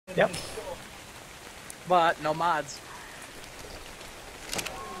Yep. But no mods.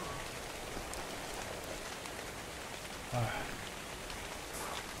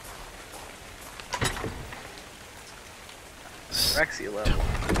 Rexy level.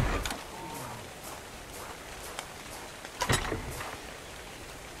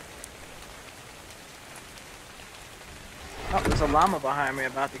 Oh, there's a llama behind me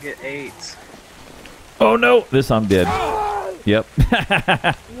about to get AIDS. Oh no! This I'm dead. Yep.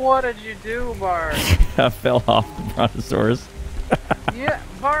 What did you do, Bart? I fell off the brontosaurus. Yeah,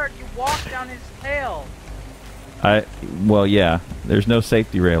 Bart, you walked down his tail. Well, yeah. There's no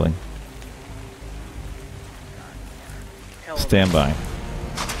safety railing. Stand by.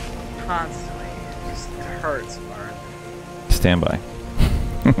 Constantly. It just hurts, Bart. Stand by.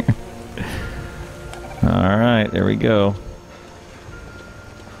 All right, there we go.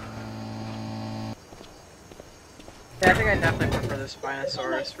 Yeah, I think I definitely prefer the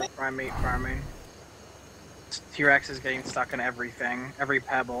Spinosaurus for primate farming. T-Rex is getting stuck in everything, every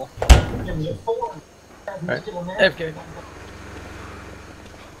pebble. Right. FK.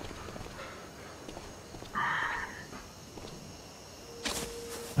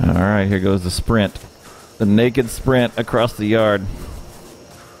 All right, here goes the sprint. The naked sprint across the yard.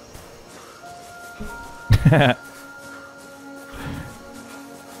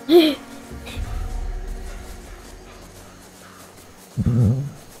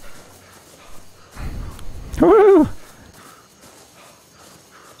 Woo!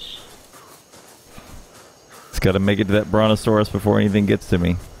 It's got to make it to that brontosaurus before anything gets to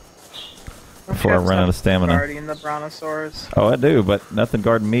me. Before I run out of stamina. Guarding the brontosaurus. Oh, I do, but nothing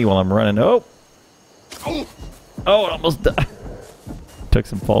guarding me while I'm running. Oh! Oh, it almost died. Took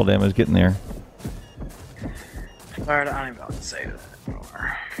some fall damage getting there. Alright, I don't even know what to say to that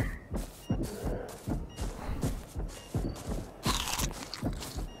anymore.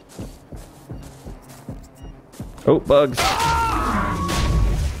 Oh, bugs.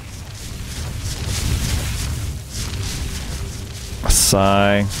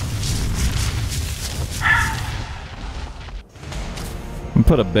 Sigh. I'm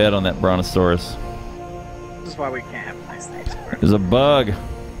put a bed on that brontosaurus. This is why we can't have nice things. There's a bug.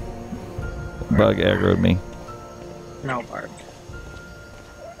 Bug aggroed me. No, Bart.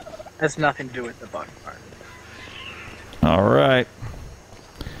 That's nothing to do with the bug part. All right.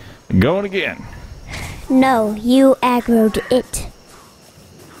 Going again. No, you aggroed it.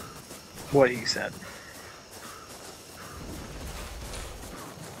 What he said.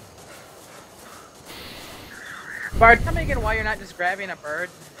 Bart, tell me again why you're not just grabbing a bird.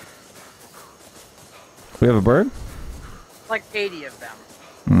 We have a bird? Like 80 of them.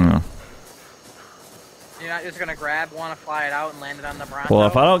 No. You're not just gonna grab one, fly it out, and land it on the bronto? Well,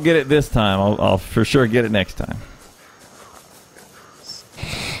 if I don't get it this time, I'll for sure get it next time.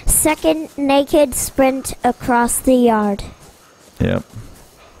 Second naked sprint across the yard. Yep.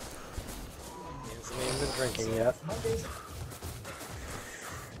 He hasn't even been drinking yet.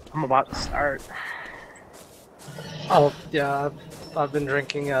 I'm about to start. Oh, yeah, I've been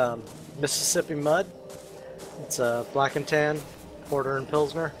drinking Mississippi Mud. It's a black and tan, porter and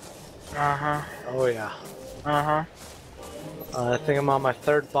pilsner. Uh-huh. Oh, yeah. Uh-huh. I think I'm on my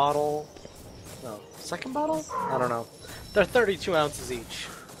third bottle. No, second bottle? I don't know. They're 32 ounces each.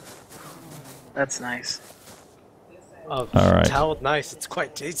 That's nice. Oh, All right. How nice. It's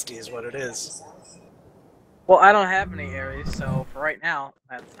quite tasty is what it is. Well, I don't have any Aries, so for right now,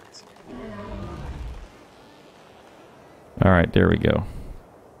 that's nice. All right, there we go.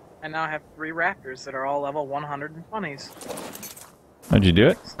 I now have 3 raptors that are all level 120s. How'd you do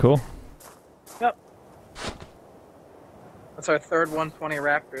it? Cool. Yep. That's our third 120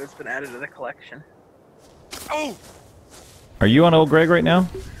 raptor that's been added to the collection. Oh! Are you on Old Greg right now?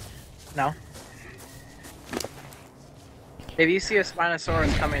 No. If you see a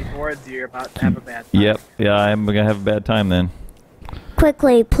Spinosaurus coming towards you, you're about to have a bad time. Yep. Yeah, I'm gonna have a bad time then.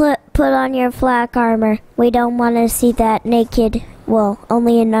 Quickly, put on your flak armor. We don't want to see that naked, well,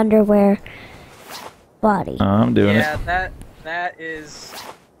 only in underwear body. I'm doing it. Yeah, that is...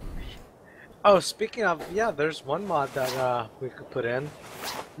 Oh, speaking of, yeah, there's one mod that we could put in.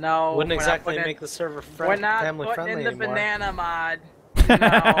 No, Wouldn't we're not exactly putting make the server We're not family putting friendly in the anymore. banana mod. No.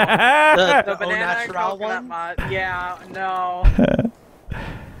 The The au banana and natural coconut one? mod. Yeah, no.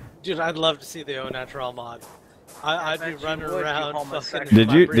 Dude, I'd love to see the au natural mod. I'd be bet you running would, you around homosexual. fucking Did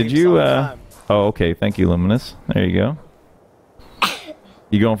my you breeds all the time. oh, okay, thank you, Luminous. There you go.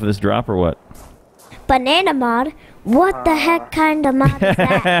 You going for this drop or what? Banana mod? What the heck kind of mod is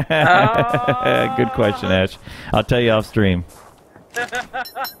that? Good question, Ash. I'll tell you off stream.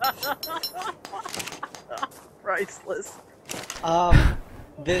 Priceless.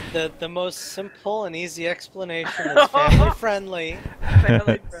 The most simple and easy explanation that's family friendly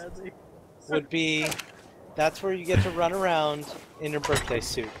Family friendly. would be that's where you get to run around in your birthday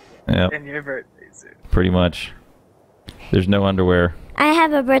suit. Yep, In your birthday suit. pretty much. There's no underwear. I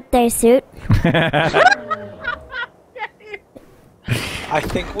have a birthday suit. I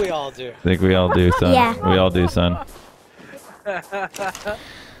think we all do. I think we all do, son. Yeah. We all do, son.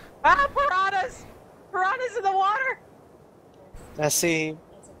 Ah, piranhas! Piranhas in the water! Now see,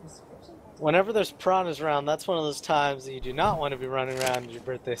 whenever there's piranhas around, that's one of those times that you do not want to be running around in your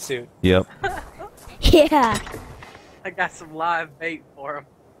birthday suit. Yep. Yeah. I got some live bait for him.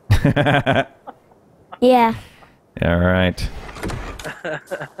 Yeah. All right.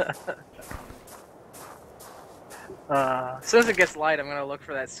 As soon as it gets light, I'm gonna look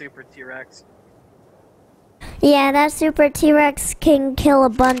for that super T-Rex. Yeah, that super T-Rex can kill a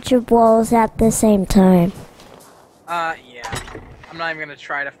bunch of wolves at the same time. Yeah. I'm not even gonna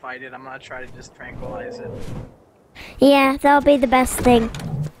try to fight it. I'm gonna try to just tranquilize it. Yeah, that'll be the best thing.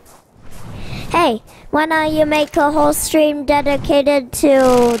 Hey, why don't you make a whole stream dedicated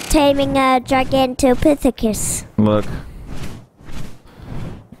to taming a Gigantopithecus? Look.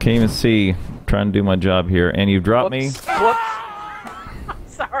 Can't even see. Trying to do my job here, and you dropped me. Whoops.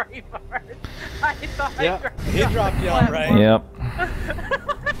 Sorry, Bart. I thought I Yeah, dropped he dropped you out, right? Yep.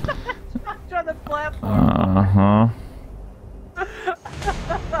 on the platform.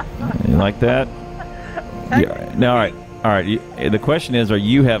 You like that? Yeah. No, all right. All right. The question is, are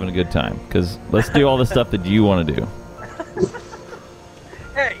you having a good time? Because let's do all the stuff that you want to do.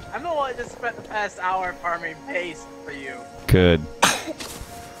 Hey, I'm the one that spent the past hour farming paste for you. Good.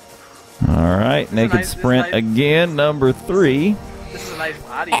 All right. Naked nice- sprint this is nice. again, number 3. This is a nice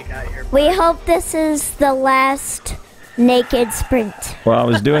body you got here. We hope this is the last naked sprint. Well, I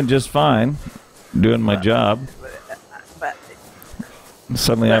was doing just fine, doing my job. But,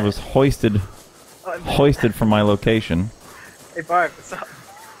 Suddenly, I was hoisted from my location. hey, Bart, what's up?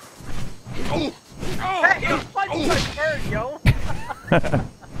 Hey, you punched my bird, yo!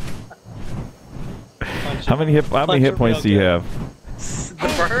 How many hit points do you have?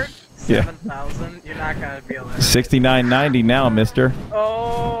 The bird? Yeah. 7,000? You're not gonna be able to... 6990 now, mister.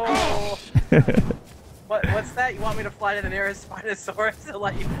 Oh! What's that? You want me to fly to the nearest Spinosaurus to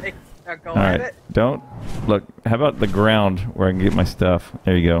let you go All at right. it? Don't look. How about the ground where I can get my stuff?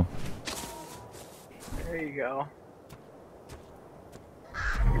 There you go. There you go.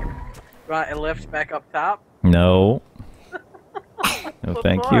 You want a lift back up top? No. No,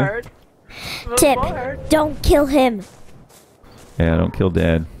 thank you. Bart. Tip, Bart. don't kill him. Yeah, don't kill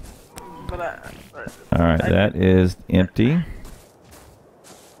Dad. But, All right, that is empty.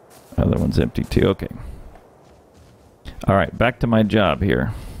 Other one's empty too. Okay. All right, back to my job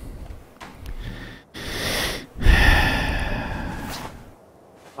here.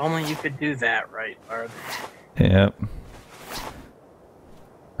 only you could do that right, Bart. Yep.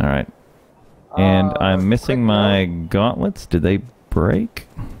 All right. And I'm missing quick my gauntlets. Did they break?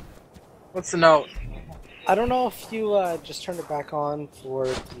 What's the note? I don't know if you just turned it back on for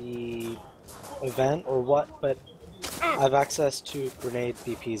the event or what, but I have access to grenade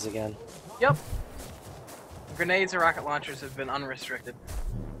BPs again. Yep. Grenades or rocket launchers have been unrestricted.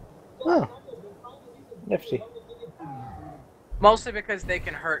 Oh, nifty. Mostly because they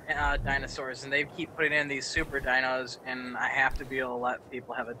can hurt dinosaurs, and they keep putting in these super dinos, and I have to be able to let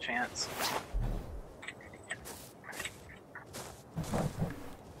people have a chance.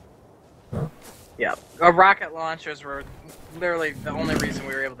 Yeah, rocket launchers were literally the only reason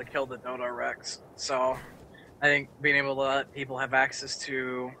we were able to kill the Dodo Rex. So, I think being able to let people have access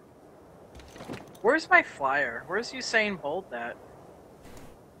to... Where's my flyer? Where's Usain Bolt at?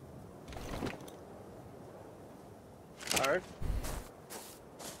 Hard?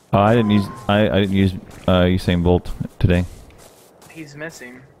 Oh, I didn't use Usain Bolt today. He's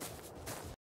missing.